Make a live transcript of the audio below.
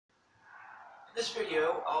In this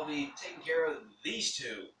video, I'll be taking care of these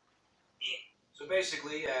two. So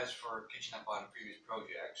basically, as for catching up on previous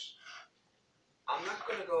projects, I'm not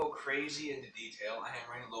going to go crazy into detail. I am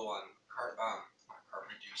running low on not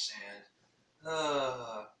carpentry sand,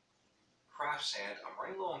 craft sand. I'm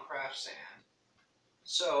running low on craft sand.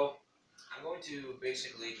 So I'm going to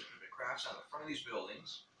basically just put the craft sand on the front of these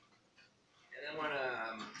buildings, and then I'm going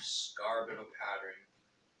to scar a bit of a pattern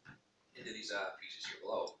into these pieces here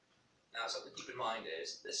below. Now, something to keep in mind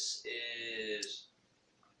is that's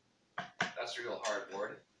the real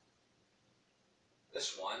hardboard.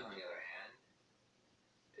 This one, on the other hand,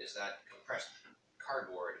 is that compressed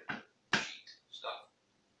cardboard sheet stuff.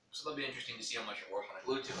 So that'll be interesting to see how much it works when I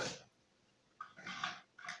glue to it.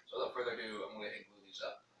 So without further ado, I'm going to go ahead and glue these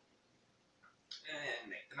up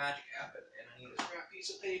and make the magic happen. And I need a scrap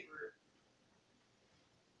piece of paper.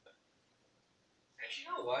 And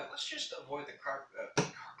you know what? Let's just avoid the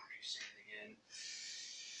carpentry sand again.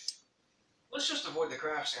 Let's just avoid the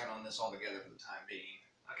craft sand on this altogether for the time being.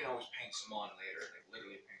 I can always paint some on later, like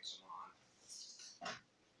literally paint some on.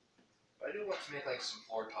 But I do want to make like some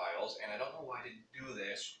floor tiles, and I don't know why I didn't do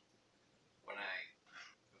this when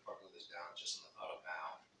before I glue this down, just in the thought of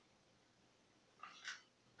now.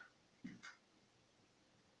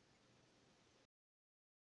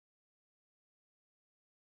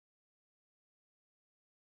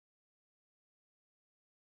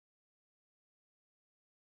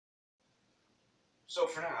 So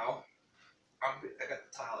for now, I got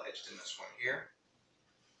the tile etched in this one here.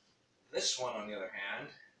 This one, on the other hand,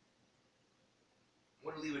 I'm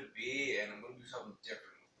going to leave it be, and I'm going to do something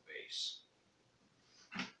different with the base.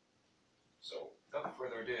 So without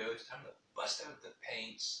further ado, it's time to bust out the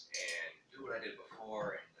paints and do what I did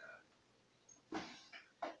before and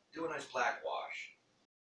do a nice black wash.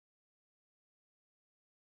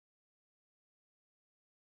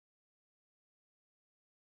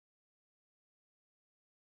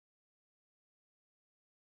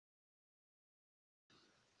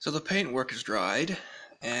 So the paint work is dried,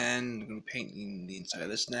 and I'm going to paint the inside of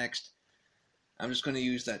this next. I'm just going to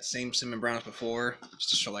use that same cinnamon brown as before, just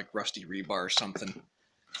to show like rusty rebar or something.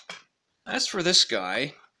 As for this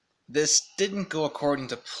guy, this didn't go according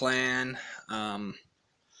to plan.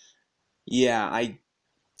 Yeah, I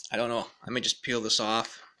don't know. I may just peel this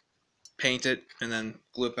off, paint it, and then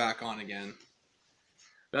glue it back on again.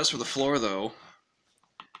 But as for the floor, though,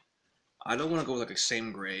 I don't want to go with like a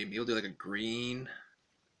same gray. Maybe we'll do like a green,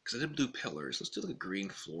 because I did blue pillars. Let's do like a green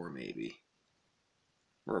floor, maybe,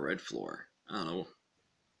 or a red floor. I don't know.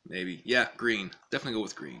 Maybe, yeah, green. Definitely go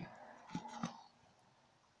with green.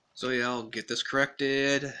 So yeah, I'll get this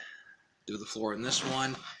corrected. Do the floor in this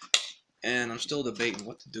one, and I'm still debating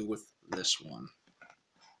what to do with this one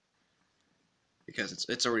because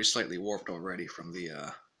it's already slightly warped already from the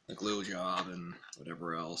glue job and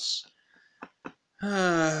whatever else.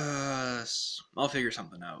 I'll figure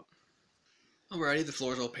something out. Alrighty, the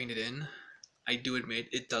floor's all painted in. I do admit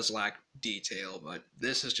it does lack detail, but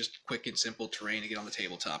this is just quick and simple terrain to get on the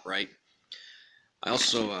tabletop, right? I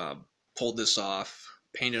also pulled this off,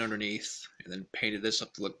 painted underneath, and then painted this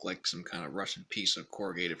up to look like some kind of rusted piece of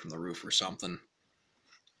corrugated from the roof or something.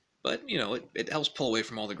 But, you know, it helps pull away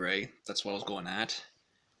from all the gray. That's what I was going at.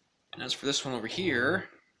 And as for this one over here,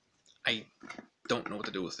 I don't know what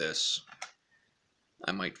to do with this.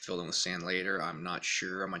 I might fill in with sand later. I'm not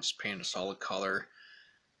sure. I might just paint a solid color.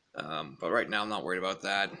 But right now, I'm not worried about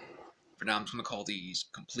that. For now, I'm just going to call these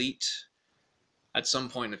complete. At some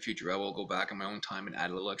point in the future, I will go back on my own time and add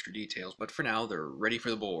a little extra details. But for now, they're ready for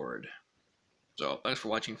the board. So thanks for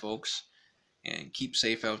watching, folks. And keep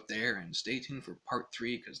safe out there and stay tuned for part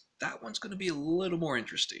 3 because that one's going to be a little more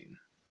interesting.